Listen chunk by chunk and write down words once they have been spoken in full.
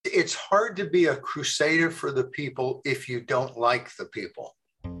it's hard to be a crusader for the people if you don't like the people.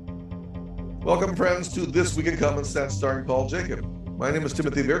 Welcome, friends, to This Week in Common Sense, starring Paul Jacob. My name is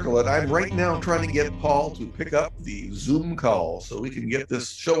Timothy Birkel, and I'm right now trying to get Paul to pick up the Zoom call so we can get this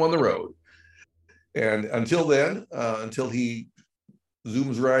show on the road. And until then, until he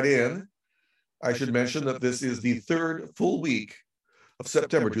zooms right in, I should mention that this is the third full week of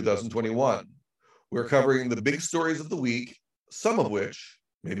September 2021. We're covering the big stories of the week, some of which,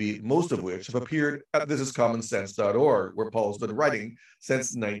 maybe most of which, have appeared at thisiscommonsense.org, where Paul's been writing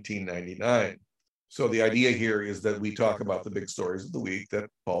since 1999. So the idea here is that we talk about the big stories of the week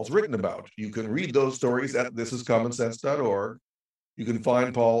that Paul's written about. You can read those stories at thisiscommonsense.org. You can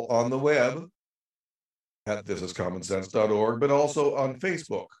find Paul on the web at thisiscommonsense.org, but also on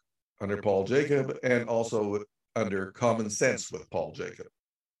Facebook under Paul Jacob, and also under Common Sense with Paul Jacob.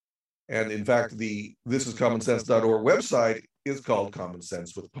 And in fact, the thisiscommonsense.org website is called Common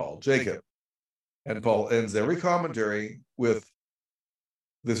Sense with Paul Jacob. And Paul ends every commentary with,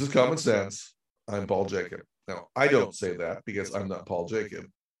 "This is Common Sense. I'm Paul Jacob." Now, I don't say that because I'm not Paul Jacob,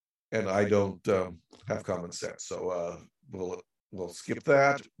 and I don't have common sense. So we'll skip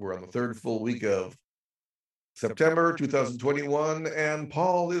that. We're on the third full week of September 2021, and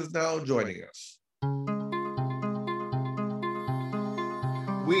Paul is now joining us.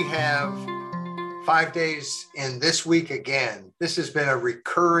 We have 5 days in this week again. This has been a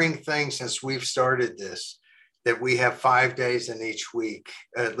recurring thing since we've started this, that we have 5 days in each week,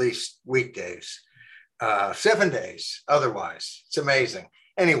 at least weekdays, 7 days otherwise. It's amazing.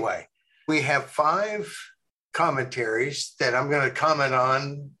 Anyway, we have 5 commentaries that I'm going to comment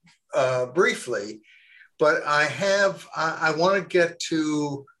on briefly. But I want to get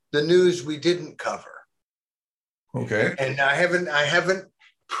to the news we didn't cover. Okay. And I haven't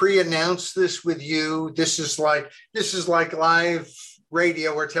pre-announced this with you. This is like live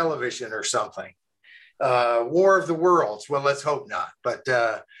radio or television or something. War of the Worlds. Well, let's hope not. But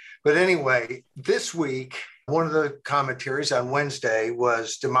anyway, this week, one of the commentaries on Wednesday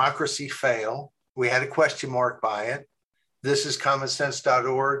was Democracy Fail. We had a question mark by it. This is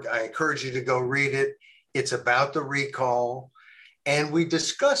commonsense.org. I encourage you to go read it. It's about the recall. And we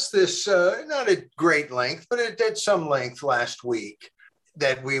discussed this, not at great length, but at some length last week,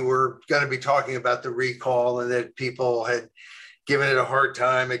 that we were going to be talking about the recall and that people had given it a hard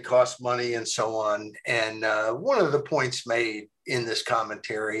time. It cost money and so on. And one of the points made in this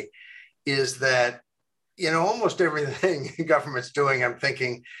commentary is that, almost everything the government's doing, I'm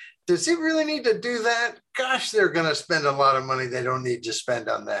thinking, does it really need to do that? Gosh, they're going to spend a lot of money they don't need to spend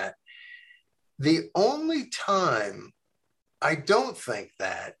on that. The only time I don't think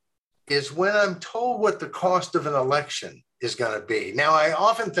that is when I'm told what the cost of an election is going to be. Now, I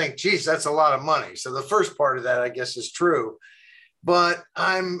often think, geez, that's a lot of money. So the first part of that, I guess, is true. But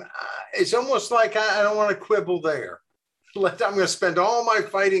it's almost like I don't want to quibble there. I'm going to spend all my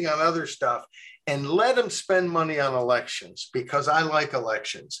fighting on other stuff and let them spend money on elections because I like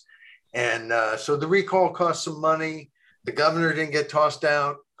elections. And so the recall cost some money. The governor didn't get tossed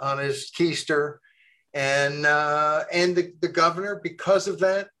out on his keister. And the governor, because of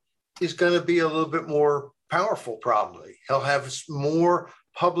that, is going to be a little bit more powerful, probably. He'll have more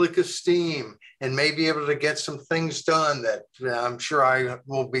public esteem and may be able to get some things done that I'm sure I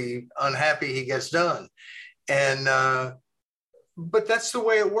will be unhappy he gets done. And but that's the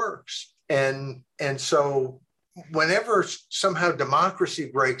way it works. And so whenever somehow democracy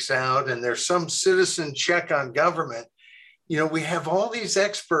breaks out and there's some citizen check on government, we have all these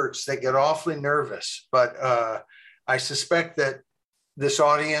experts that get awfully nervous, but I suspect that this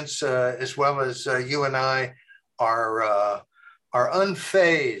audience, as well as you and I, are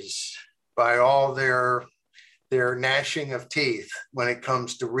unfazed by all their gnashing of teeth when it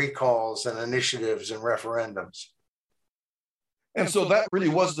comes to recalls and initiatives and referendums. And so that really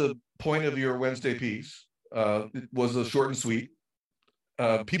was the point of your Wednesday piece. It was a short and sweet.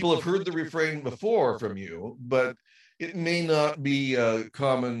 People have heard the refrain before from you, but it may not be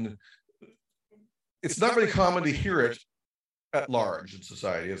common. It's not very common to hear it at large in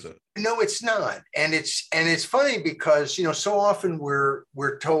society, is it? No, it's not. And it's funny because, so often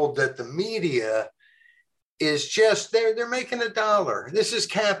we're told that the media is just, they're making a dollar. This is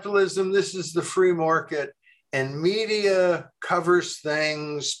capitalism. This is the free market. And media covers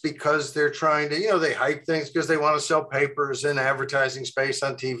things because they're trying to, they hype things because they want to sell papers and advertising space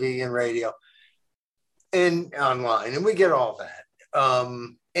on TV and radio and online. And we get all that.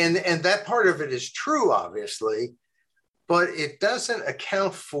 And that part of it is true, obviously, but it doesn't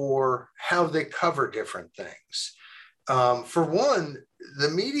account for how they cover different things. For one, the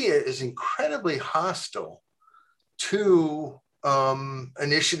media is incredibly hostile to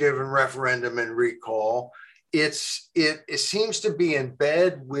initiative and referendum and recall. It seems to be in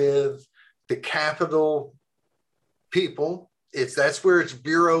bed with the Capitol people. That's where its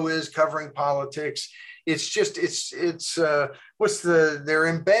bureau is, covering politics. They're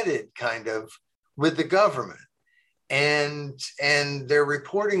embedded kind of with the government, and their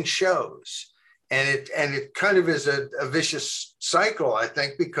reporting shows. And it kind of is a vicious cycle, I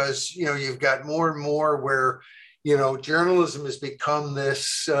think, because, you've got more and more where, journalism has become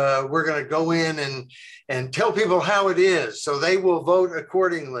this, we're going to go in and tell people how it is, so they will vote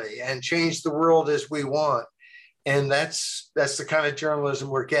accordingly and change the world as we want. And that's the kind of journalism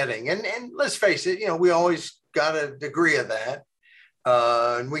we're getting. And let's face it, we always got a degree of that.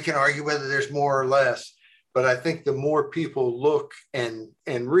 And we can argue whether there's more or less. But I think the more people look and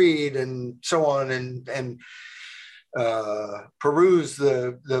read and so on and peruse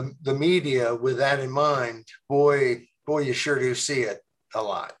the media with that in mind, boy, you sure do see it a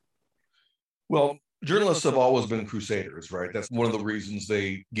lot. Well, journalists have always been crusaders, right? That's one of the reasons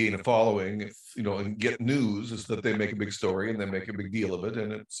they gain a following, and get news, is that they make a big story and they make a big deal of it,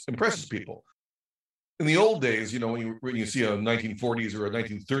 and it impresses people. In the old days, when you see a 1940s or a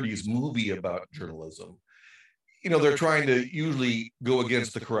 1930s movie about journalism, they're trying to usually go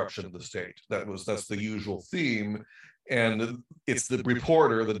against the corruption of the state. That's the usual theme. And it's the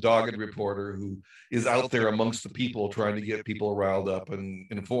reporter, the dogged reporter, who is out there amongst the people trying to get people riled up and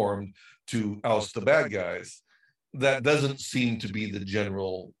informed to oust the bad guys. That doesn't seem to be the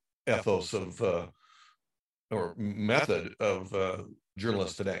general ethos of or method of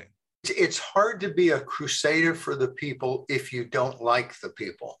journalists today. It's hard to be a crusader for the people if you don't like the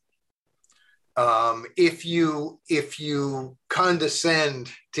people. If you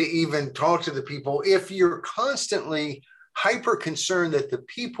condescend to even talk to the people, if you're constantly hyper concerned that the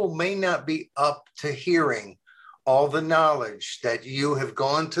people may not be up to hearing all the knowledge that you have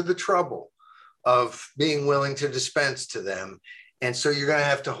gone to the trouble of being willing to dispense to them, and so you're going to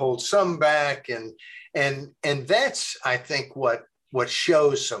have to hold some back, and that's, I think, what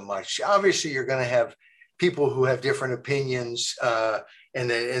shows so much. Obviously, you're going to have people who have different opinions and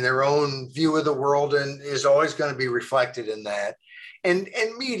their own view of the world, and is always going to be reflected in that. And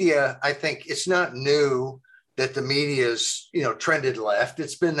media, I think it's not new that the media's trended left.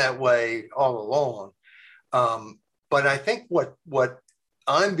 It's been that way all along. But I think what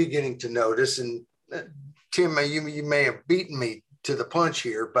I'm beginning to notice, and Tim, you may have beaten me to the punch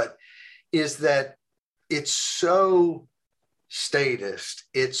here, but is that it's so statist,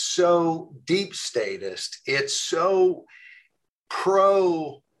 it's so deep statist, it's so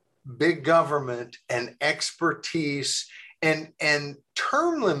pro big government and expertise and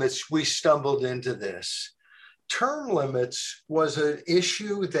term limits. We stumbled into this. Term limits was an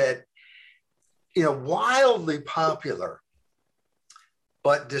issue that, wildly popular,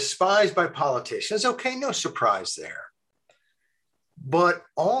 but despised by politicians. Okay, no surprise there. But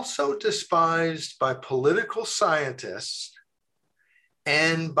also despised by political scientists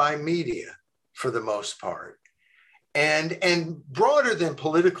and by media for the most part. And broader than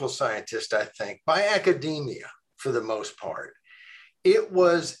political scientists, I think, by academia for the most part. It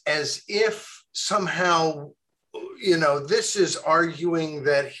was as if somehow, this is arguing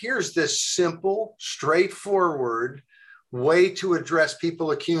that here's this simple, straightforward way to address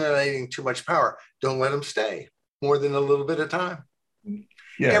people accumulating too much power. Don't let them stay more than a little bit of time.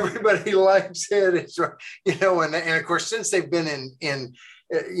 Yeah. Everybody likes it. It's, and of course, since they've been in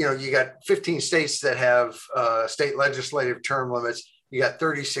you got 15 states that have state legislative term limits. You got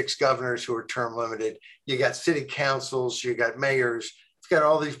 36 governors who are term limited. You got city councils. You got mayors. It's got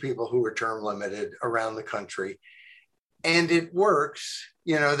all these people who are term limited around the country. And it works.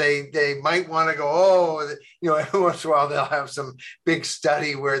 They might want to go, every once in a while they'll have some big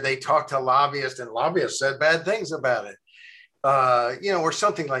study where they talk to lobbyists and lobbyists said bad things about it. Or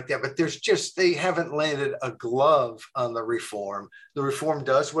something like that. But they haven't landed a glove on the reform. The reform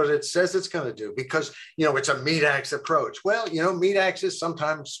does what it says it's going to do because, it's a meat axe approach. Well, meat axes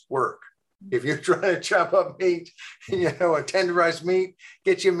sometimes work. If you're trying to chop up meat, a tenderized meat,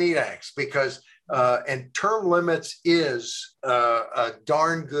 get you a meat axe because, and term limits is a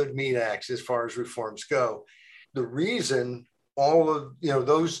darn good meat axe as far as reforms go. The reason all of,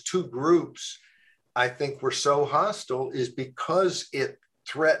 those two groups I think we're so hostile is because it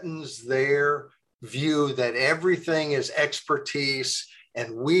threatens their view that everything is expertise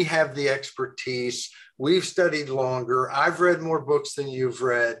and we have the expertise. We've studied longer. I've read more books than you've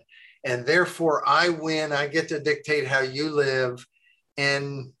read. And therefore I win. I get to dictate how you live.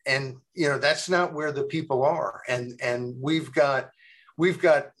 And that's not where the people are. And we've got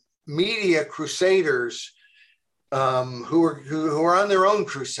media crusaders who are on their own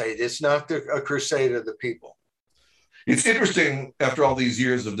crusade. It's not a crusade of the people. It's interesting, after all these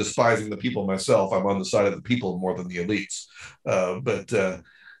years of despising the people myself, I'm on the side of the people more than the elites.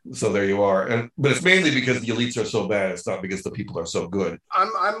 So there you are. But it's mainly because the elites are so bad. It's not because the people are so good.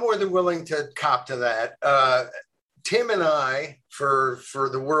 I'm more than willing to cop to that. Tim and I, for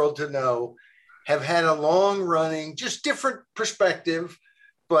the world to know, have had a long running, just different perspective,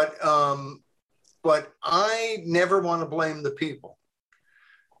 but I never want to blame the people.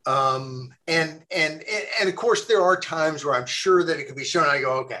 And of course there are times where I'm sure that it could be shown. I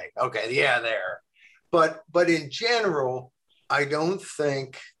go, okay, yeah, there. But in general, I don't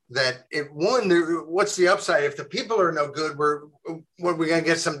think that what's the upside? If the people are no good, we're going to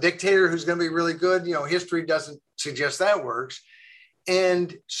get some dictator who's going to be really good. History doesn't suggest that works.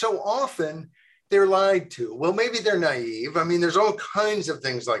 And so often they're lied to. Well, maybe they're naive. I mean, there's all kinds of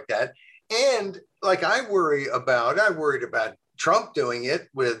things like that. And like I worried about Trump doing it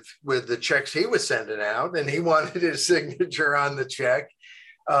with the checks he was sending out, and he wanted his signature on the check.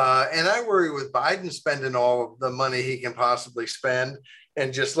 And I worry with Biden spending all of the money he can possibly spend,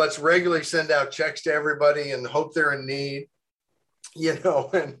 and just let's regularly send out checks to everybody and hope they're in need,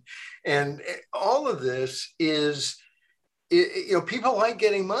 and all of this is, people like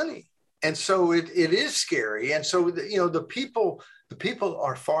getting money. And so it is scary. And so, the people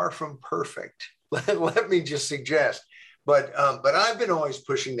are far from perfect. Let me just suggest. But I've been always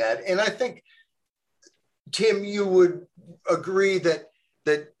pushing that. And I think, Tim, you would agree that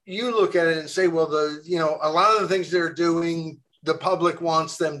you look at it and say, well, a lot of the things they're doing, the public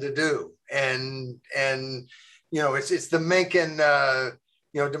wants them to do. And it's the Mencken,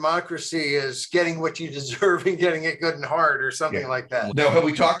 democracy is getting what you deserve and getting it good and hard, or something like that. Now, have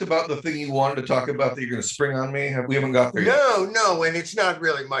we talked about the thing you wanted to talk about that you're going to spring on me? We haven't got there yet. No, and it's not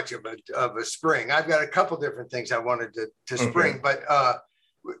really much of a spring. I've got a couple different things I wanted to spring, but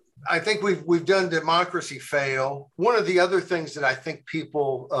I think we've done democracy fail. One of the other things that I think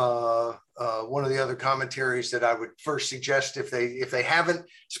people, one of the other commentaries that I would first suggest, if they haven't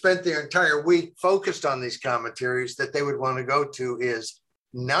spent their entire week focused on these commentaries, that they would want to go to is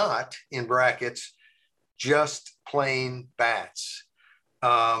not, in brackets, just plain bats.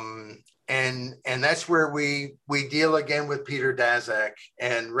 And that's where we deal again with Peter Daszak.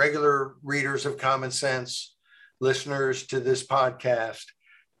 And regular readers of Common Sense, listeners to this podcast,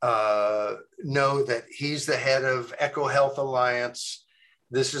 know that he's the head of EcoHealth Alliance.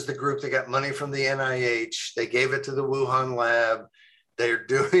 This is the group that got money from the NIH. They gave it to the Wuhan lab. They're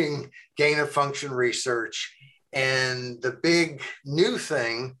doing gain of function research. And the big new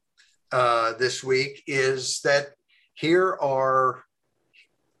thing this week is that here are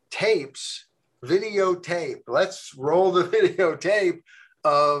videotape. Let's roll the videotape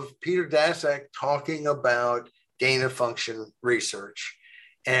of Peter Daszak talking about gain of function research.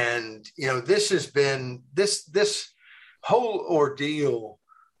 And, this has been this whole ordeal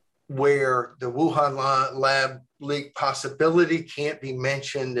where the Wuhan lab leak possibility can't be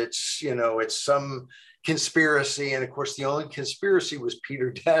mentioned. It's some conspiracy. And of course, the only conspiracy was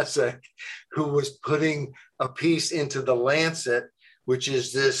Peter Daszak, who was putting a piece into the Lancet, which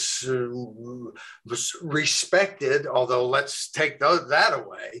is this respected, although let's take that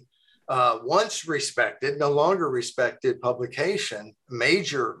away, once respected, no longer respected publication,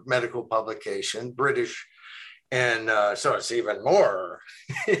 major medical publication, British. And so it's even more,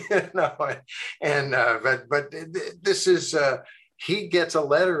 but this is, he gets a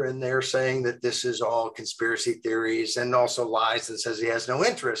letter in there saying that this is all conspiracy theories, and also lies and says he has no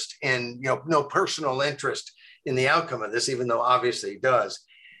interest in, no personal interest in the outcome of this, even though obviously he does.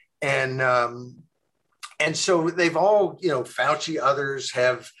 And so they've all, Fauci, others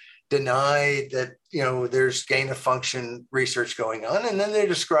have denied that, there's gain of function research going on. And then they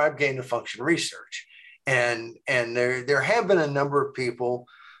describe gain of function research. And there have been a number of people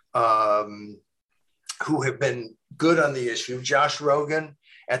who have been good on the issue. Josh Rogan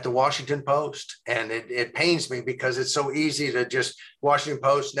at the Washington Post. And it pains me because it's so easy to just, Washington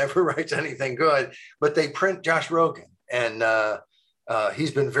Post never writes anything good, but they print Josh Rogan. And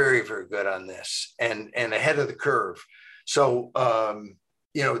he's been very, very good on this and ahead of the curve. So,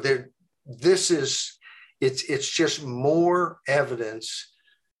 it's just more evidence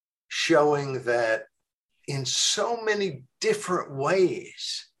showing that in so many different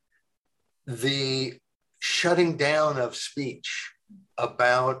ways, the shutting down of speech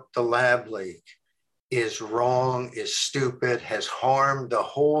about the lab leak is wrong, is stupid, has harmed the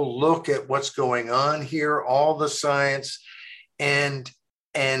whole look at what's going on here, all the science. And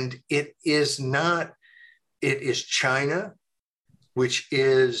it is China, which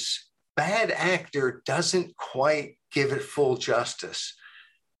is bad actor doesn't quite give it full justice.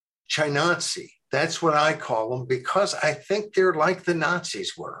 Chi-Nazi, that's what I call them, because I think they're like the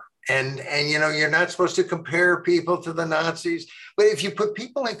Nazis were. And you're not supposed to compare people to the Nazis, but if you put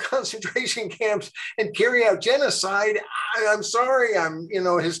people in concentration camps and carry out genocide, I'm sorry,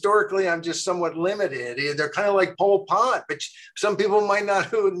 historically I'm just somewhat limited. They're kind of like Pol Pot, but some people might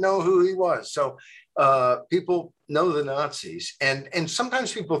not know who he was. So people know the Nazis, and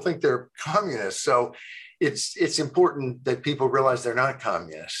sometimes people think they're communists. So it's important that people realize they're not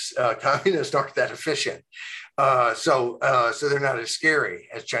communists. Communists aren't that efficient. So they're not as scary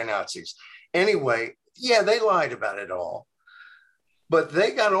as Chi-Nazis. Anyway, yeah, they lied about it all, but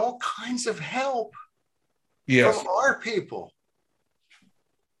they got all kinds of help from our people.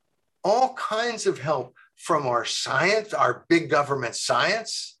 All kinds of help from our science, our big government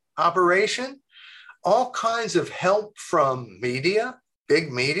science operation, all kinds of help from media,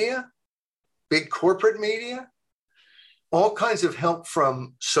 big corporate media, all kinds of help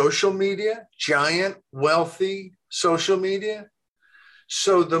from social media, giant, wealthy social media.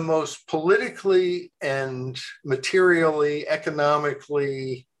 So the most politically and materially,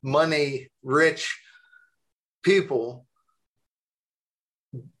 economically, money-rich people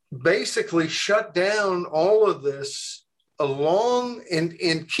basically shut down all of this along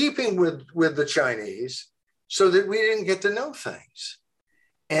in keeping with the Chinese, so that we didn't get to know things.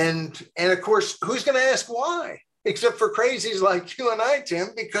 And of course, who's going to ask why? Except for crazies like you and I, Tim,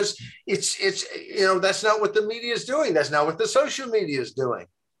 because it's that's not what the media is doing. That's not what the social media is doing.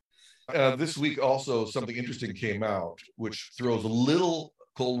 This week also something interesting came out, which throws a little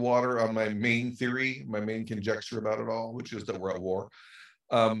cold water on my main theory, my main conjecture about it all, which is that we're at war.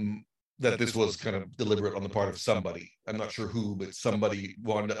 That this was kind of deliberate on the part of somebody. I'm not sure who, but somebody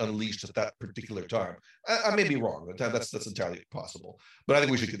wanted to unleash at that particular time. I may be wrong. That's entirely possible. But I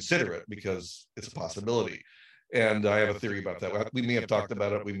think we should consider it because it's a possibility. And I have a theory about that. We may have talked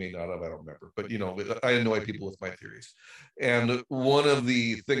about it. We may not have. I don't remember. But, I annoy people with my theories. And one of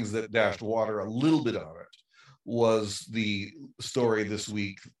the things that dashed water a little bit on it was the story this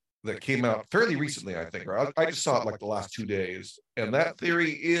week that came out fairly recently, I think. Or I just saw it like the last 2 days. And that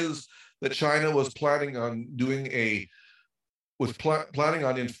theory is that China was planning on planning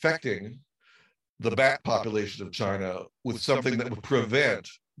on infecting the bat population of China with something that would prevent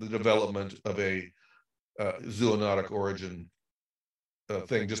the development of a zoonotic origin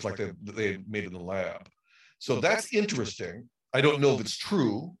thing, just like they made in the lab. So that's interesting. I don't know if it's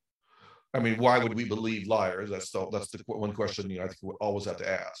true. I mean, why would we believe liars? That's the one question I think we always have to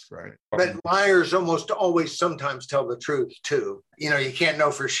ask, right? But liars almost always sometimes tell the truth too. You can't know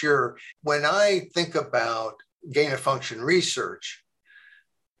for sure. When I think about gain of function research,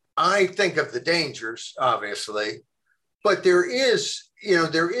 I think of the dangers, obviously, but there is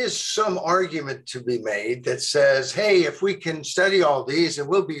some argument to be made that says, hey, if we can study all these and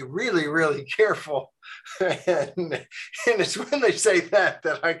we'll be really, really careful. And it's when they say that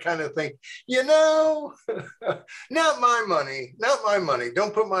I kind of think, not my money.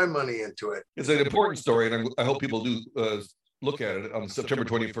 Don't put my money into it. It's an important story, and I hope people do look at it on September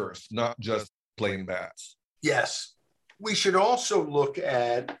 21st, not just plain bats. Yes. We should also look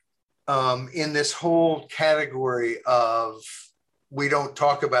at, in this whole category of we don't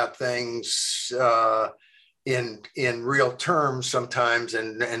talk about things in real terms sometimes,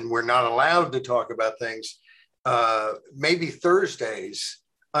 and we're not allowed to talk about things. Maybe Thursdays,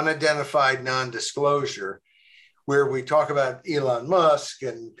 unidentified non-disclosure, where we talk about Elon Musk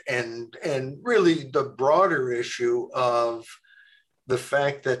and really the broader issue of the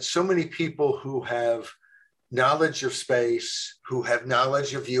fact that so many people who have knowledge of space, who have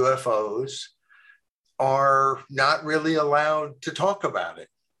knowledge of UFOs, are not really allowed to talk about it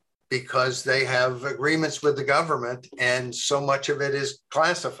because they have agreements with the government and so much of it is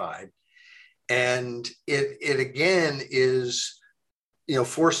classified. And it again is,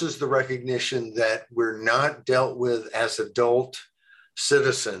 forces the recognition that we're not dealt with as adult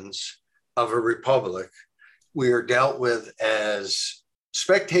citizens of a republic. We are dealt with as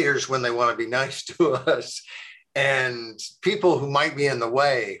spectators when they want to be nice to us, and people who might be in the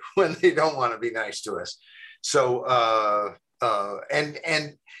way when they don't want to be nice to us. So,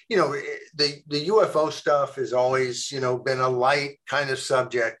 the UFO stuff has always, been a light kind of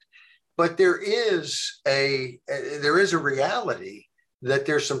subject, but there is a reality that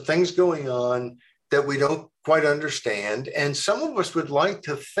there's some things going on that we don't quite understand. And some of us would like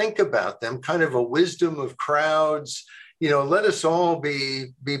to think about them, kind of a wisdom of crowds. Let us all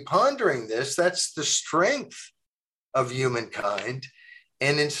be pondering this. That's the strength of humankind.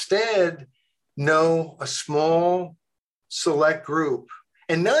 And instead, no, a small select group.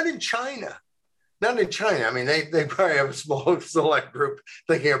 and not in China. Not in China. I mean, they probably have a small select group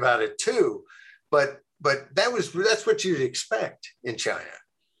thinking about it too, but that's what you'd expect in China.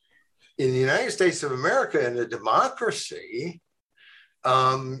 In the United States of America, in a democracy,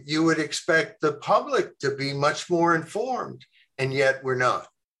 you would expect the public to be much more informed, and yet we're not.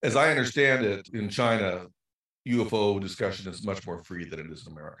 As I understand it, in China, UFO discussion is much more free than it is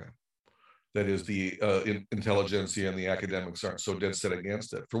in America. That is, the intelligentsia and the academics aren't so dead set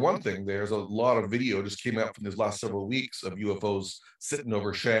against it. For one thing, there's a lot of video just came out from these last several weeks of UFOs sitting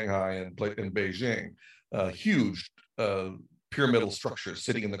over Shanghai and Beijing, huge pyramidal structures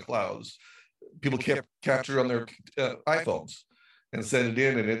sitting in the clouds. People kept captured on their iPhones and send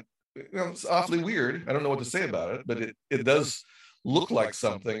it in, and it's awfully weird. I don't know what to say about it, but it does look like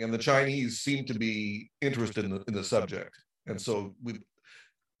something, and the Chinese seem to be interested in the subject. And so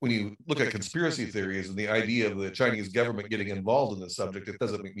when you look at conspiracy theories and the idea of the Chinese government getting involved in this subject, it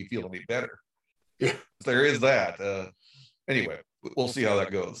doesn't make me feel any better. Yeah. There is that. Anyway, we'll see how that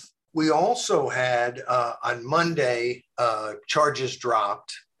goes. We also had on Monday charges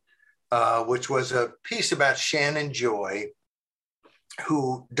dropped, which was a piece about Shannon Joy,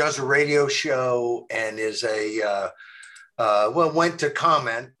 who does a radio show and is went to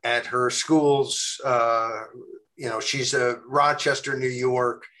comment at her school's, she's a Rochester, New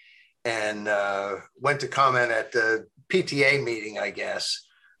York, and went to comment at the PTA meeting, I guess,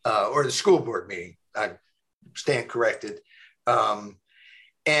 or the school board meeting. I stand corrected.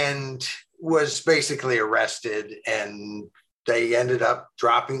 And was basically arrested, and they ended up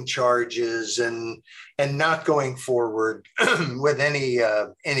dropping charges and not going forward with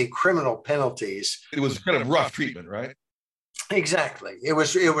any criminal penalties. It was kind of rough treatment, right? Exactly. It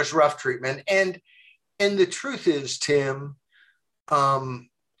was rough treatment. And the truth is, Tim,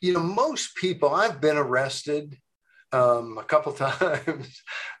 most people, I've been arrested a couple times,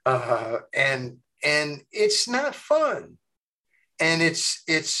 and it's not fun. And it's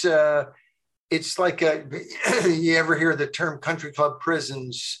like you ever hear the term country club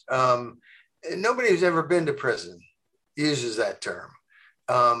prisons? Nobody who's ever been to prison uses that term.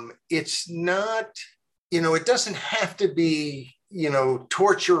 It's not, it doesn't have to be,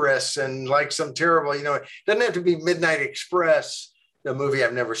 torturous and like some terrible, it doesn't have to be Midnight Express, a movie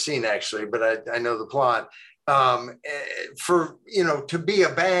I've never seen actually, but I know the plot, for, to be a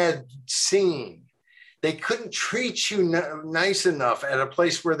bad scene. They couldn't treat you nice enough at a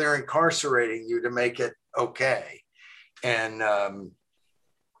place where they're incarcerating you to make it okay. And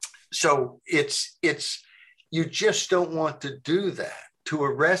so it's you just don't want to do that, to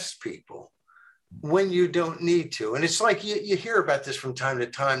arrest people when you don't need to. And it's like you hear about this from time to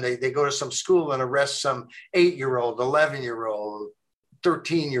time. They go to some school and arrest some 8-year-old, 11-year-old,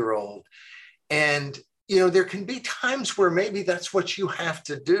 13-year-old. And, there can be times where maybe that's what you have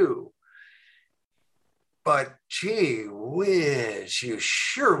to do. But gee whiz, you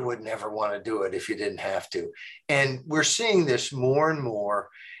sure would never want to do it if you didn't have to. And we're seeing this more and more.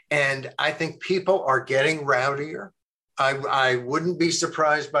 And I think people are getting rowdier. I wouldn't be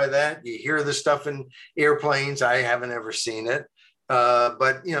surprised by that. You hear the stuff in airplanes. I haven't ever seen it.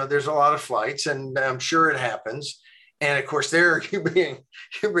 But, there's a lot of flights, and I'm sure it happens. And of course, there you're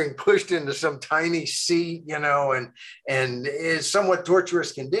being pushed into some tiny seat, and it's somewhat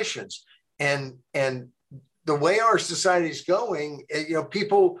torturous conditions. And the way our society is going,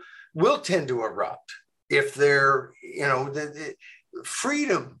 people will tend to erupt if they're,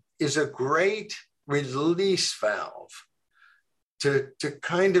 freedom is a great release valve to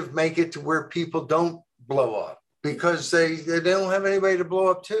kind of make it to where people don't blow up, because they don't have anybody to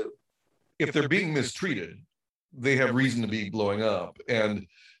blow up to. If they're being mistreated, they have reason to be blowing up. And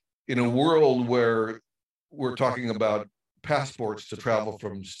in a world where we're talking about passports to travel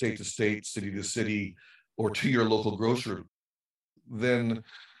from state to state, city to city, or to your local grocer, then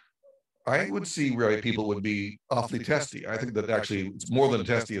I would see where people would be awfully testy. I think that actually it's more than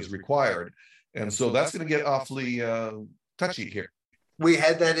testy is required. And so that's going to get awfully touchy here. We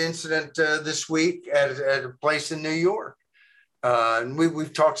had that incident this week at a place in New York. And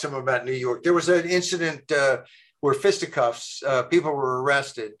we've talked some about New York. There was an incident where fisticuffs, people were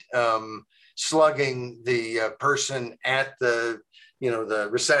arrested, slugging the person at the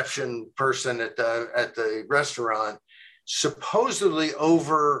reception person at the restaurant, supposedly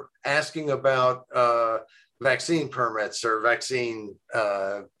over asking about vaccine permits or vaccine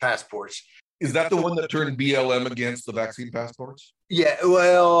passports. Is that the one that turned BLM against the vaccine passports? Yeah,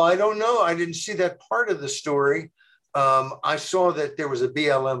 well, I don't know. I didn't see that part of the story. I saw that there was a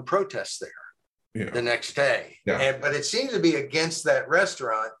BLM protest there the next day, but it seemed to be against that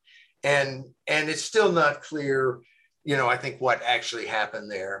restaurant. And it's still not clear I think what actually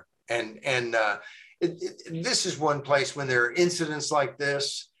happened there. This is one place when there are incidents like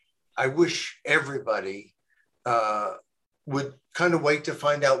this, I wish everybody would kind of wait to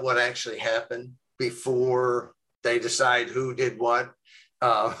find out what actually happened before they decide who did what.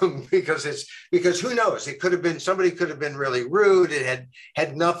 Because who knows? It could have been, somebody could have been really rude. It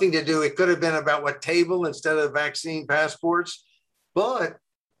had nothing to do. It could have been about what table instead of vaccine passports. But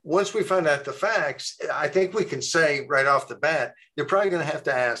once we find out the facts, I think we can say right off the bat, you're probably going to have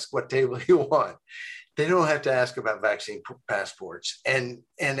to ask what table you want. They don't have to ask about vaccine passports. And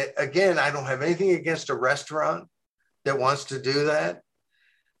again, I don't have anything against a restaurant that wants to do that,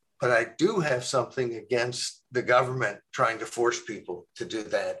 but I do have something against the government trying to force people to do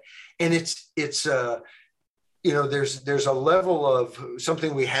that. And there's a level of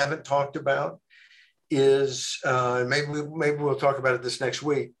something we haven't talked about is, maybe we'll talk about it this next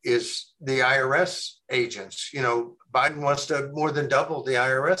week, is the IRS agents. Biden wants to more than double the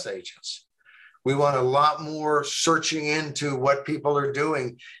IRS agents. We want a lot more searching into what people are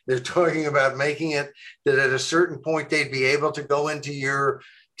doing. They're talking about making it that at a certain point they'd be able to go into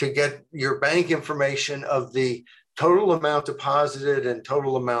to get your bank information of the total amount deposited and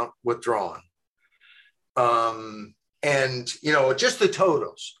total amount withdrawn. Just the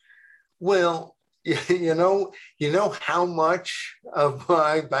totals. Well, you know how much of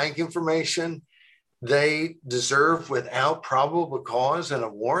my bank information they deserve without probable cause and a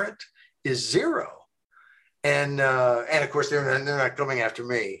warrant is zero. And of course they're not coming after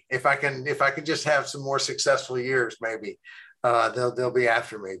me. If I can just have some more successful years, maybe they'll be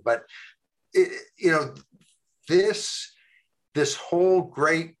after me. But this whole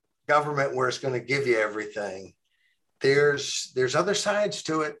great government where it's going to give you everything, there's other sides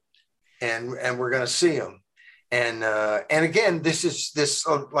to it, and we're going to see them. And again, this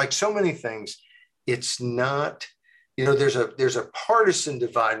like so many things, it's not. There's a partisan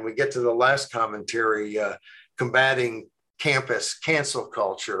divide. And we get to the last commentary, combating campus cancel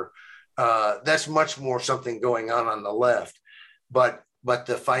culture. That's much more something going on the left. But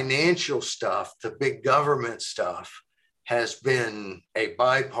the financial stuff, the big government stuff, has been a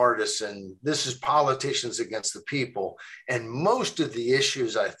bipartisan. This is politicians against the people. And most of the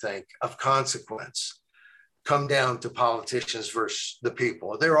issues, I think, of consequence come down to politicians versus the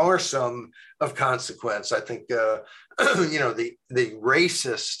people. There are some of consequence. I think, the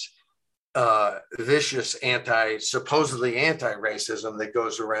racist, vicious supposedly anti-racism that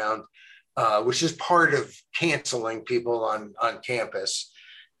goes around, which is part of canceling people on campus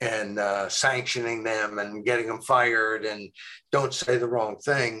and sanctioning them and getting them fired and don't say the wrong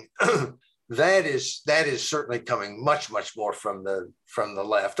thing. That is certainly coming much more from the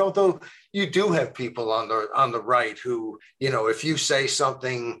left. Although you do have people on the right who, if you say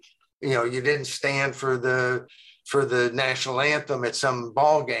something, you didn't stand for the national anthem at some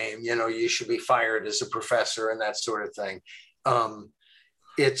ball game, you should be fired as a professor and that sort of thing.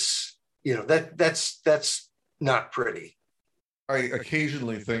 It's that's not pretty. I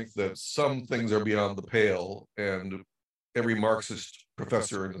occasionally think that some things are beyond the pale, and every Marxist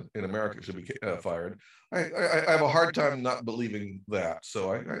professor in America should be fired. I have a hard time not believing that,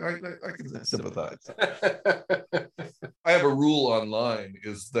 so I can sympathize. I have a rule online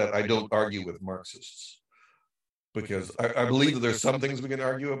is that I don't argue with Marxists, because I believe that there's some things we can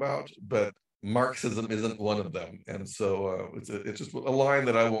argue about, but Marxism isn't one of them, and so it's just a line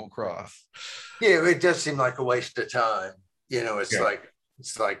that I won't cross. Yeah, it does seem like a waste of time.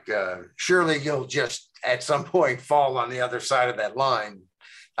 It's like surely you'll just at some point fall on the other side of that line.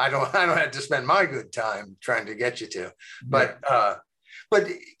 I don't have to spend my good time trying to get you to, but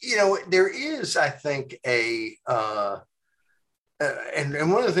there is, I think, and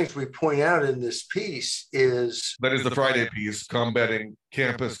one of the things we point out in this piece is that is the Friday piece, combating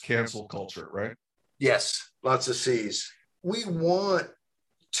campus cancel culture, right? Yes, lots of C's. We want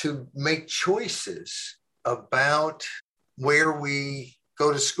to make choices about where we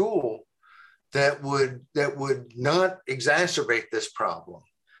go to school that would not exacerbate this problem.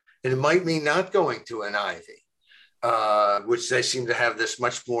 And it might mean not going to an Ivy, which they seem to have this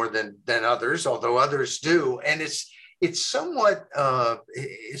much more than others, although others do. And it's somewhat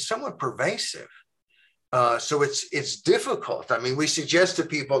pervasive. So it's difficult. I mean, we suggest to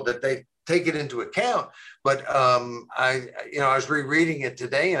people that they take it into account, but I was rereading it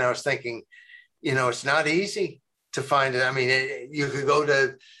today and I was thinking, it's not easy to find it. I mean, you could go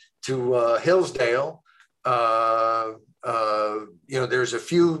to Hillsdale. There's a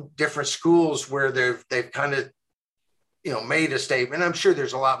few different schools where they've kind of, made a statement. I'm sure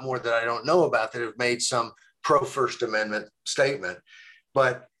there's a lot more that I don't know about that have made some pro First Amendment statement,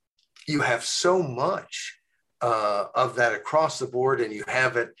 but you have so much of that across the board, and you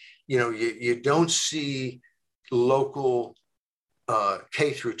have it, you don't see local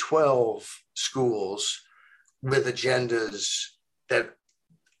K through 12 schools with agendas that,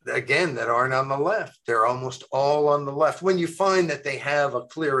 again, that aren't on the left. They're almost all on the left. When you find that they have a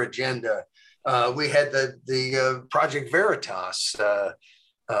clear agenda, we had the Project Veritas.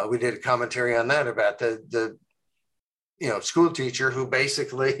 We did a commentary on that about the school teacher who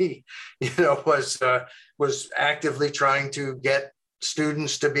basically, was actively trying to get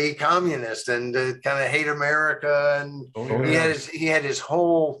students to be communist and to kind of hate America. And he had his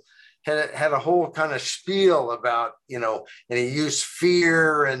whole had a whole kind of spiel about, and he used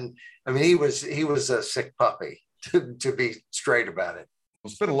fear. And I mean, he was a sick puppy, to be straight about it.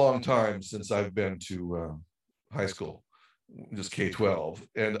 It's been a long time since I've been to high school, just K-12.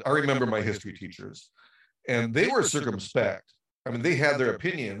 And I remember my history teachers, and they were circumspect. I mean, they had their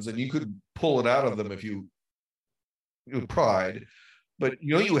opinions, and you could pull it out of them if you pride, but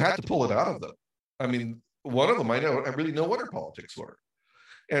you had to pull it out of them. I mean, one of them, I really know what her politics were.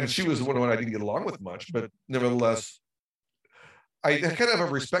 And she was one I didn't get along with much, but nevertheless, I kind of have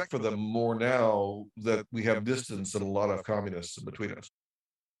a respect for them more now that we have distance and a lot of communists in between us.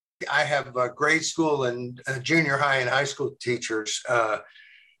 I have grade school and junior high and high school teachers,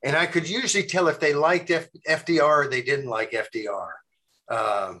 and I could usually tell if they liked FDR or they didn't like FDR.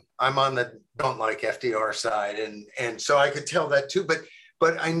 I'm on the don't like FDR side, and so I could tell that too.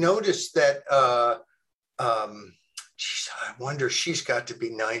 But I noticed that, I wonder, she's got to be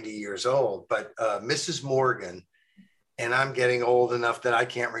 90 years old, but Mrs. Morgan, and I'm getting old enough that I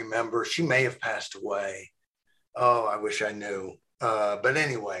can't remember. She may have passed away. Oh, I wish I knew. But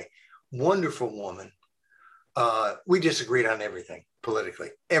anyway, wonderful woman. We disagreed on everything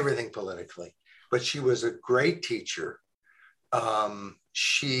politically, but she was a great teacher.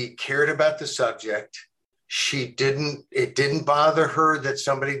 She cared about the subject. It didn't bother her that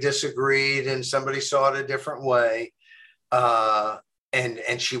somebody disagreed and somebody saw it a different way.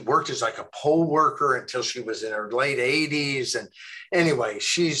 And she worked as like a poll worker until she was in her late 80s. And anyway,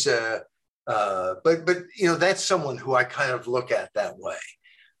 she's but that's someone who I kind of look at that way.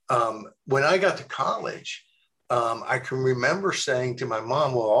 When I got to college, I can remember saying to my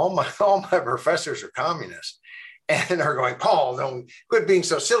mom, well, all my professors are communists. And her going, Paul, don't quit being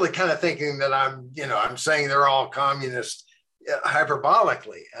so silly, kind of thinking that I'm saying they're all communist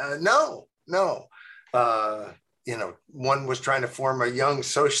hyperbolically. No. One was trying to form a young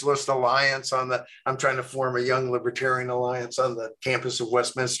socialist alliance I'm trying to form a young libertarian alliance on the campus of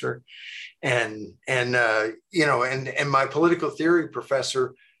Westminster. And my political theory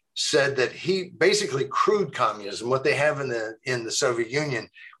professor said that he basically crude communism, what they have in the Soviet Union,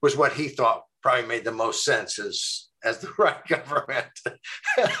 was what he thought probably made the most sense as the right government.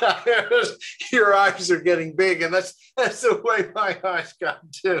 Your eyes are getting big, and that's the way my eyes got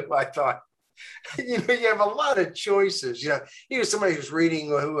too. I thought, you have a lot of choices. He was somebody who's reading,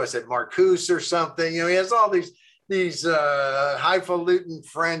 who was it, Marcuse or something. He has all these highfalutin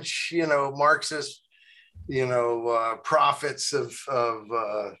French, Marxist, prophets of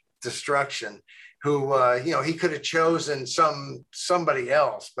destruction, who he could have chosen somebody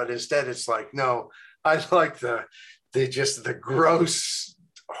else, but instead it's like, no, I like the gross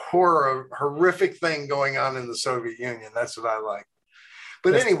horrific thing going on in the Soviet Union. That's what I like.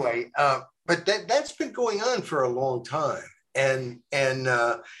 But anyway, but that's been going on for a long time, and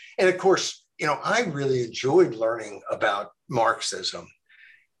of course, I really enjoyed learning about Marxism,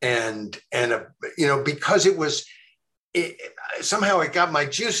 and because somehow it got my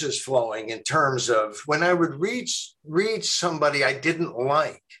juices flowing in terms of when I would read somebody I didn't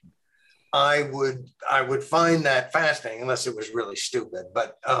like, I would find that fascinating, unless it was really stupid.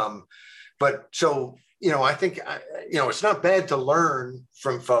 But so, I think, it's not bad to learn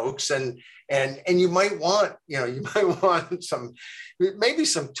from folks, and you might want, maybe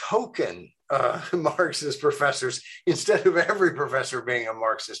some token Marxist professors instead of every professor being a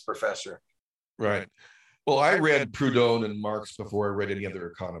Marxist professor. Right. Well, I read Proudhon and Marx before I read any other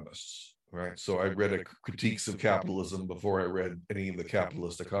economists, right? So I read critiques of capitalism before I read any of the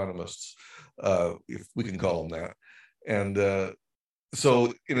capitalist economists, if we can call them that. And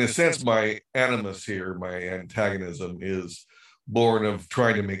so in a sense, my animus here, my antagonism, is born of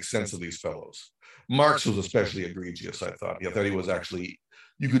trying to make sense of these fellows. Marx was especially egregious, I thought. I thought he was actually,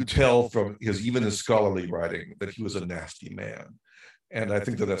 you could tell from even his scholarly writing that he was a nasty man. And I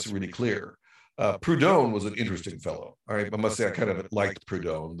think that that's really clear. Proudhon was an interesting fellow. I must say I kind of liked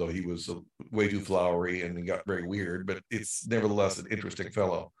Proudhon, though he was way too flowery and he got very weird, but it's nevertheless an interesting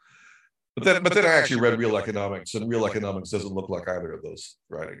fellow. But then I actually read Real Economics, and Real Economics doesn't look like either of those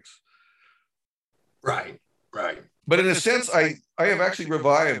writings. Right. Right. But in a sense, I have actually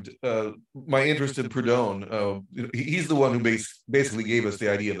revived my interest in Proudhon. He's the one who basically gave us the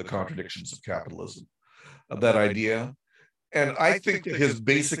idea of the contradictions of capitalism, of that idea. And I think that his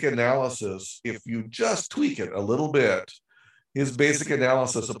basic analysis, if you just tweak it a little bit, his basic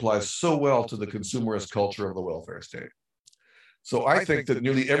analysis applies so well to the consumerist culture of the welfare state. So I think that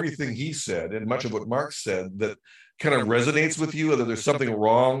nearly everything he said, and much of what Marx said, that kind of resonates with you, whether there's something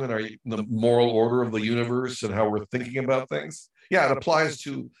wrong in the moral order of the universe and how we're thinking about things. Yeah, it applies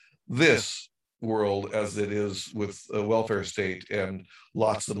to this world as it is with a welfare state and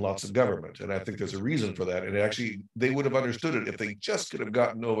lots of government. And I think there's a reason for that. And actually, they would have understood it if they just could have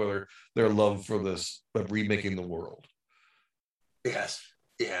gotten over their love for this of remaking the world. Yes.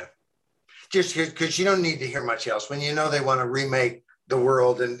 Yeah. Just because you don't need to hear much else when you know they want to remake the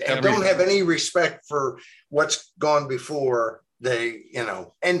world and don't have any respect for what's gone before. They,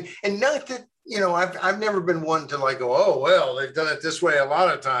 and not that, I've never been one to like go, oh, well, they've done it this way a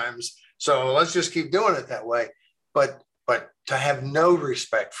lot of times, so let's just keep doing it that way. But to have no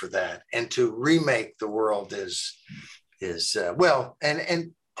respect for that and to remake the world is well,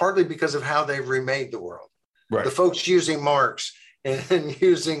 and partly because of how they've remade the world. Right. The folks using Marx and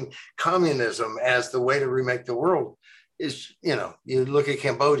using communism as the way to remake the world is, you look at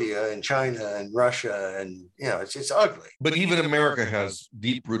Cambodia and China and Russia and, it's ugly. But even America has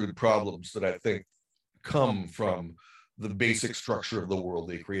deep-rooted problems that I think come from the basic structure of the world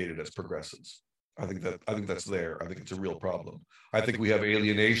they created as progressives. I think that's there. I think it's a real problem. I think we have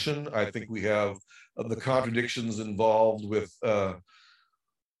alienation. I think we have the contradictions involved with, I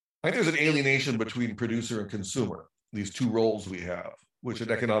think there's an alienation between producer and consumer, these two roles we have, which in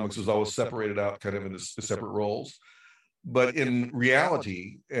economics was always separated out kind of into separate roles. But in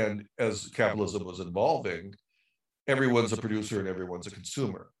reality, and as capitalism was evolving, everyone's a producer and everyone's a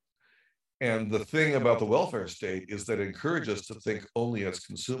consumer. And the thing about the welfare state is that it encourages us to think only as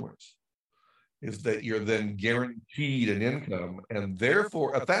consumers, is that you're then guaranteed an income. And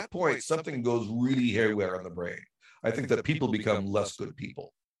therefore, at that point, something goes really haywire on the brain. I think that people become less good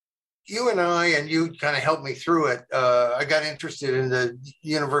people. You and you kind of helped me through it. I got interested in the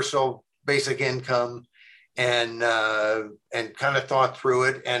universal basic income and kind of thought through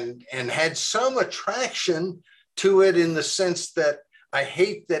it and had some attraction to it in the sense that I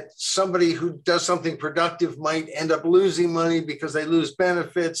hate that somebody who does something productive might end up losing money because they lose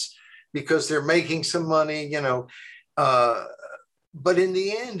benefits because they're making some money, but in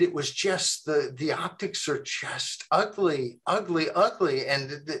the end, it was just the optics are just ugly.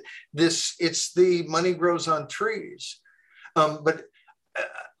 And it's the money grows on trees. But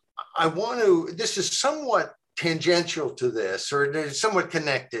this is somewhat tangential to this, or it's somewhat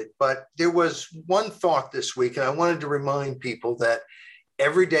connected, but there was one thought this week, and I wanted to remind people that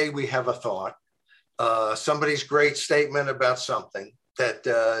every day we have a thought, somebody's great statement about something that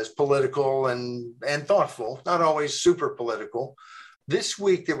is political and thoughtful, not always super political. This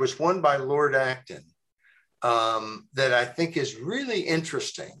week, there was one by Lord Acton that I think is really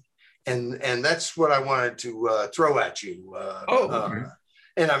interesting. And that's what I wanted to throw at you. Okay.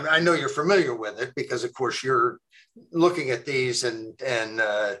 And I know you're familiar with it because, of course, you're looking at these and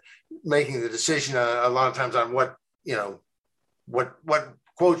making the decision a lot of times on what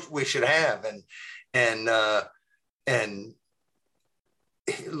quotes we should have. And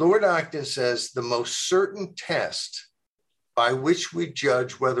Lord Acton says the most certain test by which we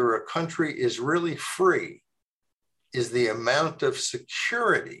judge whether a country is really free is the amount of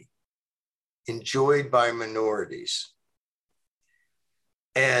security enjoyed by minorities.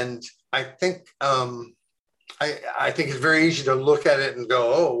 And I think I think it's very easy to look at it and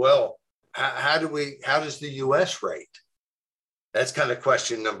go, oh, well, how does the US rate? That's kind of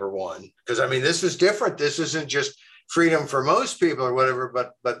question number one. Because I mean, this is different. This isn't just freedom for most people or whatever,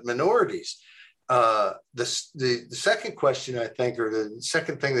 but minorities. The second question, I think, or the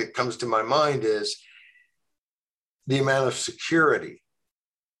second thing that comes to my mind is the amount of security.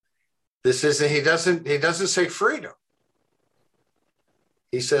 This isn't, he doesn't say freedom.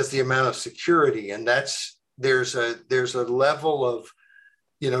 He says the amount of security, and there's a level of,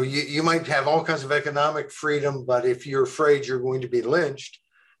 you might have all kinds of economic freedom, but if you're afraid you're going to be lynched,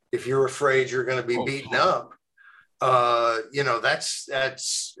 if you're afraid you're going to be beaten up, that's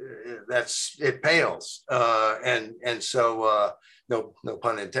it pales. And so no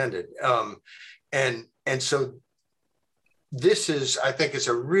pun intended. And so this is, I think it's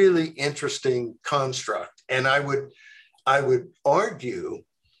a really interesting construct. And I would argue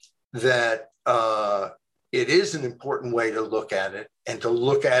that it is an important way to look at it and to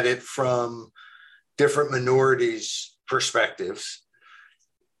look at it from different minorities' perspectives.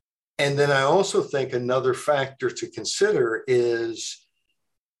 And then I also think another factor to consider is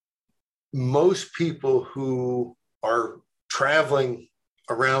most people who are traveling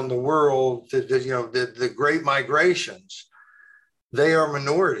around the world, the great migrations, they are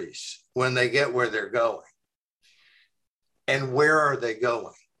minorities when they get where they're going. And where are they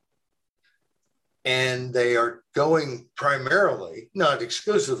going? And they are going primarily, not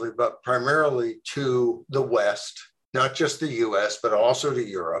exclusively, but primarily to the West, not just the US, but also to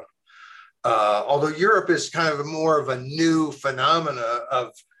Europe. Although Europe is kind of more of a new phenomena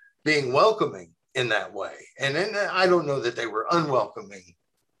of being welcoming in that way. And I don't know that they were unwelcoming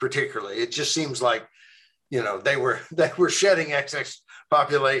particularly. It just seems like, they were shedding excess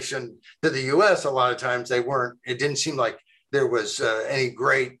population to the US. A lot of times they weren't. It didn't seem like there was any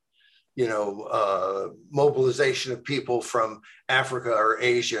great, mobilization of people from Africa or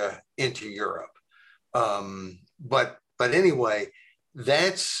Asia into Europe. But anyway,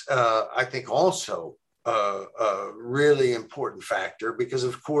 that's, I think, also a really important factor because,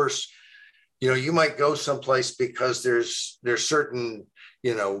 of course, you might go someplace because there's certain,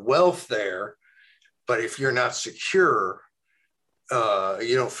 wealth there, but if you're not secure,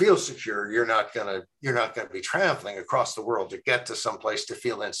 you don't feel secure, you're not gonna be traveling across the world to get to someplace to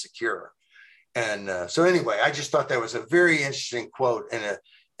feel insecure. And so anyway, I just thought that was a very interesting quote and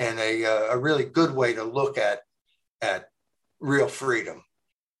a really good way to look at real freedom.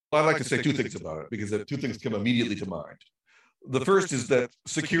 Well, I'd like to say two things about it because the two things come immediately to mind. The first is that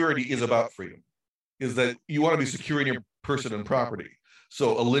security is about freedom, is that you want to be secure in your person and property.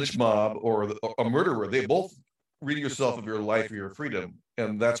 So a lynch mob or a murderer, they both rid yourself of your life or your freedom.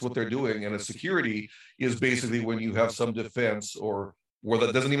 And that's what they're doing. And a security is basically when you have some defense or where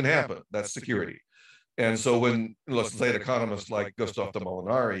that doesn't even happen. That's security. And so when, let's say, an economist like Gustav de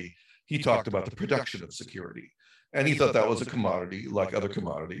Molinari, he talked about the production of security. And he thought that was a commodity like other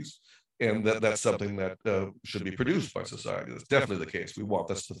commodities. And that's something that should be produced by society. That's definitely the case.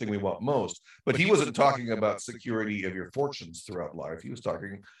 That's the thing we want most. But he wasn't talking about security of your fortunes throughout life. He was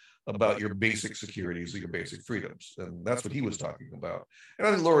talking about your basic securities or your basic freedoms. And that's what he was talking about. And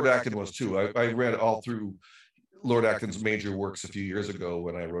I think Lord Acton was too. I read all through Lord Acton's major works a few years ago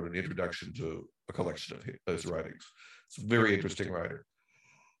when I wrote an introduction to a collection of his writings. It's a very interesting writer.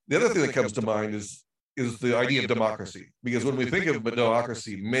 The other thing that comes to mind is the idea of democracy. Because when we think of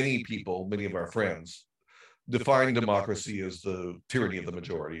democracy, many people, many of our friends, define democracy as the tyranny of the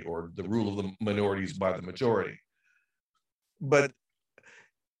majority or the rule of the minorities by the majority. But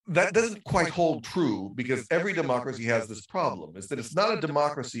that doesn't quite hold true because every democracy has this problem, is that it's not a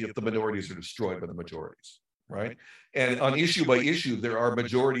democracy if the minorities are destroyed by the majorities, right? And on issue by issue, there are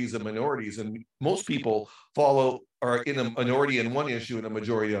majorities and minorities, and most people are in a minority in one issue and a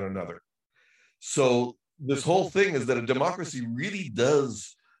majority on another. So this whole thing is that a democracy really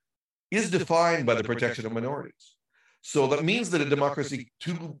is defined by the protection of minorities. So that means that a democracy,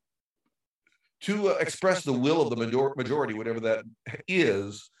 to express the will of the majority, whatever that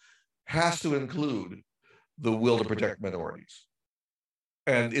is, has to include the will to protect minorities.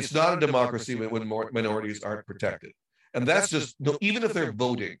 And it's not a democracy when minorities aren't protected. And that's just, even if they're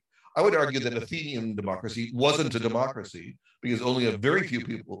voting, I would argue that Athenian democracy wasn't a democracy because only a very few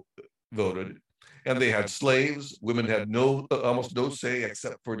people voted. And they had slaves. Women had almost no say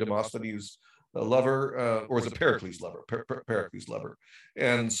except for Demosthenes' lover, or was it Pericles' lover, Pericles' lover,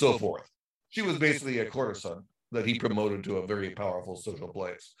 and so forth. She was basically a courtesan that he promoted to a very powerful social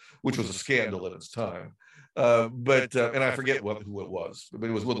place, which was a scandal at its time. And I forget who it was, but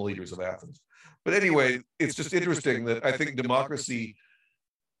it was one of the leaders of Athens. But anyway, it's just interesting that I think democracy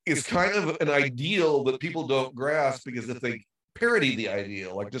is kind of an ideal that people don't grasp because if they parody the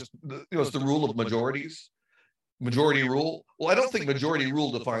ideal, like just, it's the rule of majorities, majority rule. Well, I don't think majority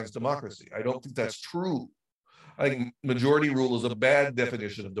rule defines democracy. I don't think that's true. I think majority rule is a bad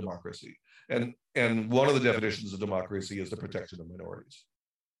definition of democracy. And one of the definitions of democracy is the protection of minorities.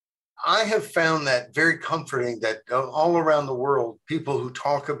 I have found that very comforting that all around the world, people who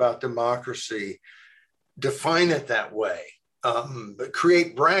talk about democracy define it that way, but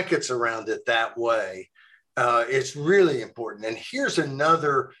create brackets around it that way. It's really important. And here's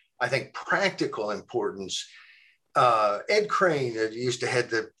another, I think, practical importance. Ed Crane, that used to head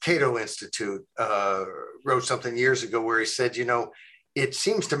the Cato Institute, wrote something years ago where he said, it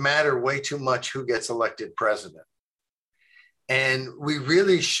seems to matter way too much who gets elected president. And we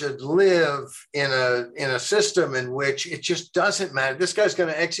really should live in a system in which it just doesn't matter. This guy's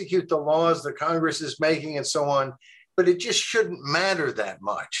going to execute the laws the Congress is making and so on, but it just shouldn't matter that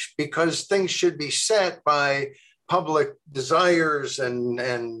much because things should be set by public desires and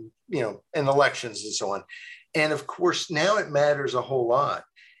elections and so on. And of course, now it matters a whole lot.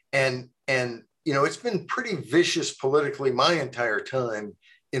 And it's been pretty vicious politically my entire time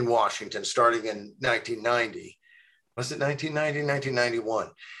in Washington, starting in 1990. Was it 1990, 1991?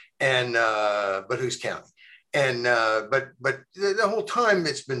 And but who's counting? And but the whole time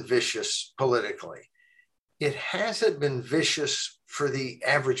it's been vicious politically. It hasn't been vicious for the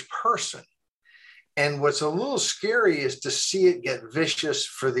average person. And what's a little scary is to see it get vicious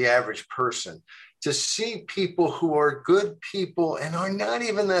for the average person, to see people who are good people and are not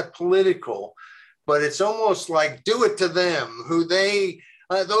even that political, but it's almost like do it to them, who they,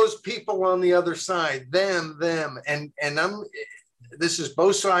 those people on the other side, them. And this is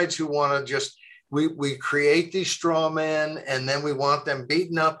both sides who want to just, we create these straw men and then we want them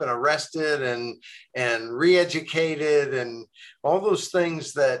beaten up and arrested and re-educated and all those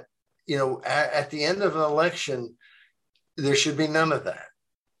things that, at the end of an election, there should be none of that.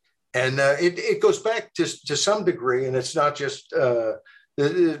 And it goes back to some degree, and it's not just,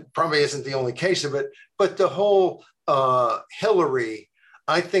 it probably isn't the only case of it, but the whole Hillary,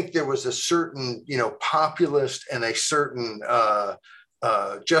 I think there was a certain, populist and a certain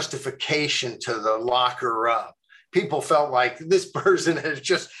justification to the lock her up. People felt like this person has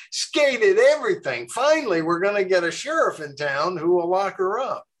just skated everything. Finally, we're going to get a sheriff in town who will lock her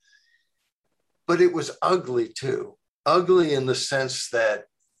up. But it was ugly too. Ugly in the sense that,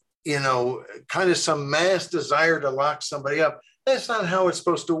 kind of some mass desire to lock somebody up. That's not how it's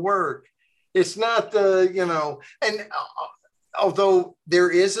supposed to work. It's not and although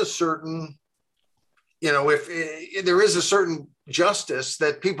there is a certain, if there is a certain justice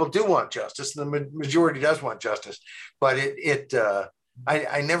that people do want justice, the majority does want justice, but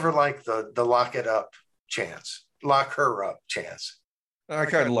I never liked the lock it up chance, lock her up chance. I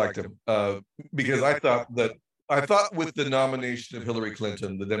kind of liked him because I thought with the nomination of Hillary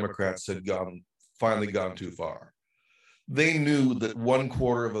Clinton, the Democrats had finally gone too far. They knew that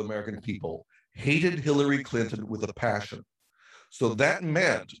 1/4 of American people hated Hillary Clinton with a passion. So that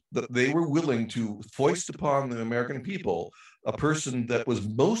meant that they were willing to foist upon the American people a person that was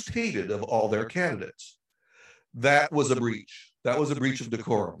most hated of all their candidates. That was a breach. That was a breach of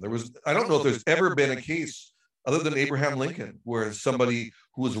decorum. I don't know if there's ever been a case other than Abraham Lincoln, where somebody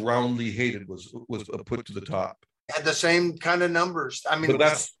who was roundly hated was put to the top. Had the same kind of numbers. I mean,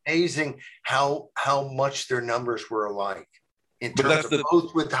 that's amazing how much their numbers were alike in terms of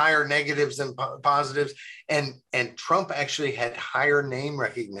both with higher negatives than positives. And Trump actually had higher name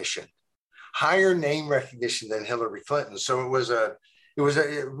recognition than Hillary Clinton. So it was a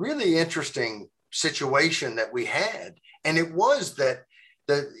really interesting situation that we had. And it was that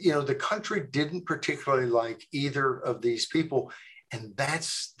the country didn't particularly like either of these people. And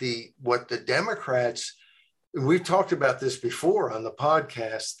that's what the Democrats, we've talked about this before on the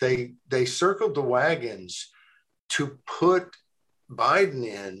podcast, they circled the wagons to put Biden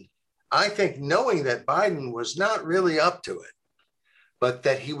in, I think knowing that Biden was not really up to it, but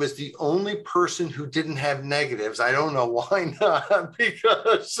that he was the only person who didn't have negatives. I don't know why not,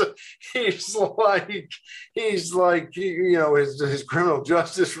 because he's like, his criminal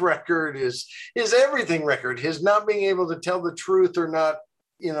justice record, is everything record, his not being able to tell the truth or not,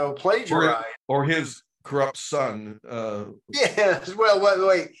 plagiarize. Or his corrupt son. Yes, well,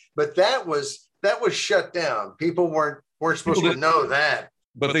 wait, but that was shut down. People weren't supposed to know that.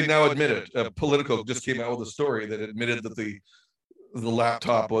 But they now admit it. Politico just came out with a story that admitted that the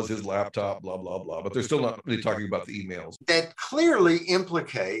laptop was his laptop, blah, blah, blah. But they're still not really talking about the emails. That clearly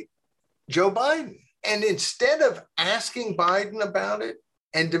implicate Joe Biden. And instead of asking Biden about it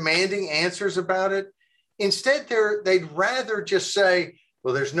and demanding answers about it, instead they'd rather just say,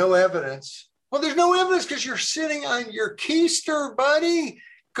 well, there's no evidence. Well, there's no evidence because you're sitting on your keister, buddy.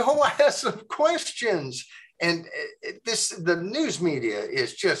 Go ask some questions. And the news media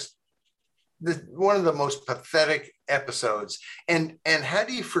is just one of the most pathetic episodes. And how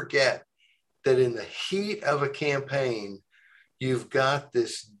do you forget that in the heat of a campaign, you've got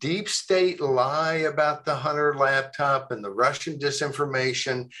this deep state lie about the Hunter laptop and the Russian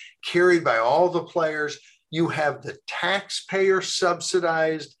disinformation carried by all the players. You have the taxpayer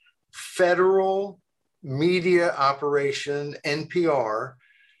subsidized federal media operation, NPR,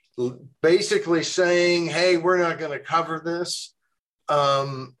 basically saying, hey, we're not going to cover this.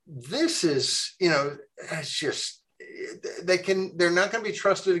 This is, it's just, they're not going to be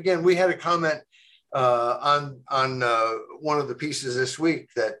trusted again. We had a comment on one of the pieces this week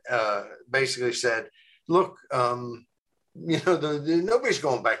that basically said, look, nobody's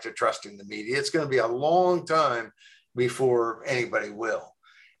going back to trusting the media. It's going to be a long time before anybody will.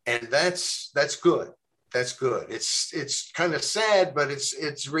 And that's good. That's good. It's kind of sad, but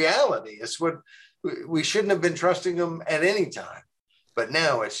it's reality. It's what we shouldn't have been trusting them at any time. But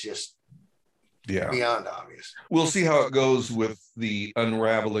now it's just beyond obvious. We'll see how it goes with the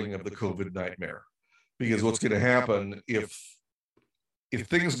unraveling of the COVID nightmare, because what's going to happen if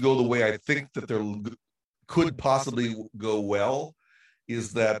things go the way I think that there could possibly go well,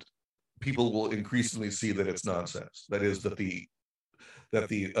 is that people will increasingly see that it's nonsense. That is, that the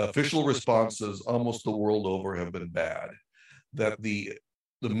official responses almost the world over have been bad, that the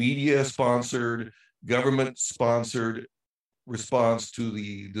media sponsored, government sponsored response to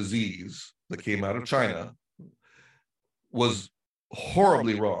the disease that came out of China was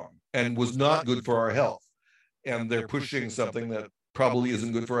horribly wrong and was not good for our health. And they're pushing something that probably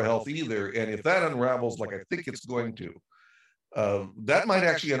isn't good for our health either. And if that unravels like I think it's going to, that might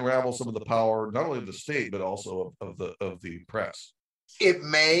actually unravel some of the power, not only of the state, but also of the press. It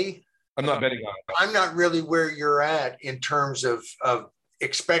may. I'm not betting on it. I'm not really where you're at in terms of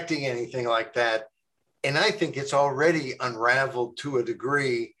expecting anything like that. And I think it's already unraveled to a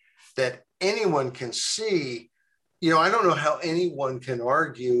degree that anyone can see. I don't know how anyone can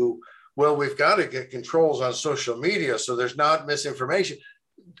argue, well, we've got to get controls on social media so there's not misinformation.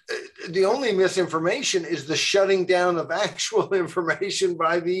 The only misinformation is the shutting down of actual information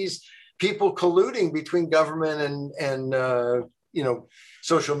by these people colluding between government and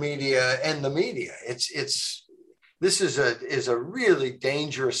social media and the media. This is a really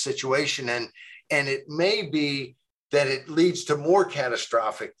dangerous situation, and it may be that it leads to more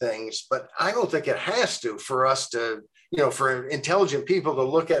catastrophic things, but I don't think it has to, for us to, for intelligent people to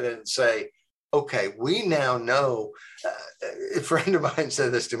look at it and say, okay, we now know. A friend of mine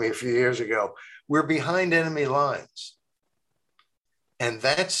said this to me a few years ago: we're behind enemy lines. And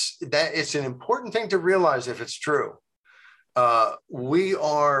that it's an important thing to realize if it's true. We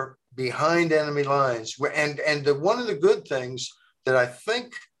are behind enemy lines. And one of the good things that I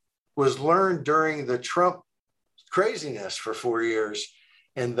think was learned during the Trump craziness for 4 years,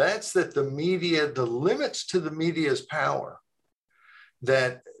 and that's that the limits to the media's power,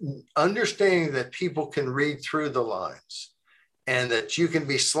 that understanding that people can read through the lines and that you can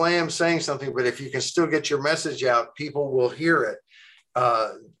be slammed saying something, but if you can still get your message out, people will hear it.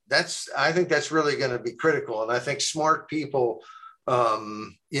 I think that's really going to be critical. And I think smart people,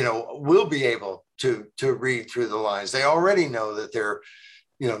 will be able to read through the lines. They already know that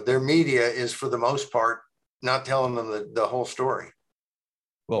their media is, for the most part, not telling them the whole story.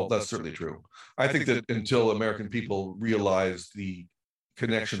 Well, that's certainly true. I think that until American people realize the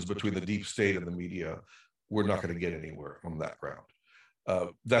connections between the deep state and the media, we're not going to get anywhere on that ground.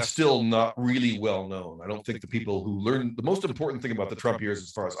 That's still not really well known. I don't think the people who learned the most important thing about the Trump years,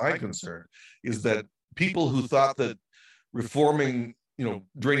 as far as I'm concerned, is that people who thought that reforming,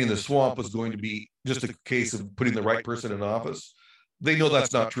 draining the swamp was going to be just a case of putting the right person in office, they know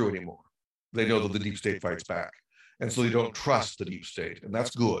that's not true anymore. They know that the deep state fights back. And so they don't trust the deep state, and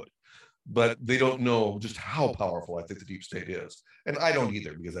that's good. But they don't know just how powerful I think the deep state is. And I don't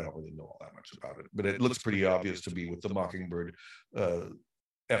either, because I don't really know all that much about it. But it looks pretty obvious to me with the Mockingbird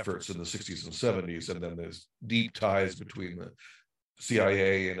efforts in the 60s and 70s, and then there's deep ties between the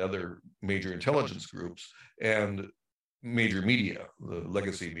CIA and other major intelligence groups and major media, the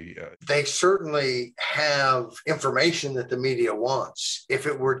legacy media. They certainly have information that the media wants. If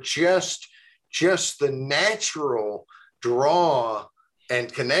it were just the natural draw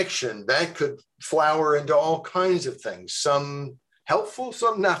and connection, that could flower into all kinds of things, some helpful,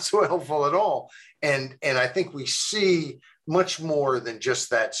 some not so helpful at all. And I think we see much more than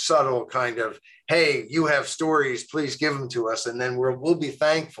just that subtle kind of, hey, you have stories, please give them to us, and then we'll be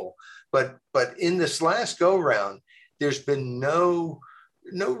thankful. But in this last go round, there's been no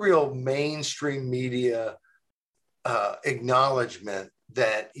real mainstream media acknowledgement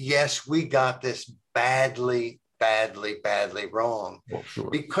that, yes, we got this badly wrong. Well, sure.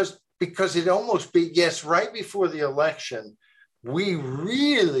 Because it almost be, yes, right before the election, we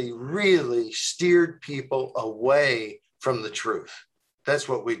really steered people away from the truth. That's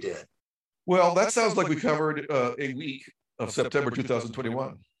what we did. Well, that sounds like we covered a week of September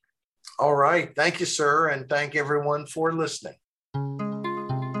 2021. All right. Thank you, sir. And thank everyone for listening.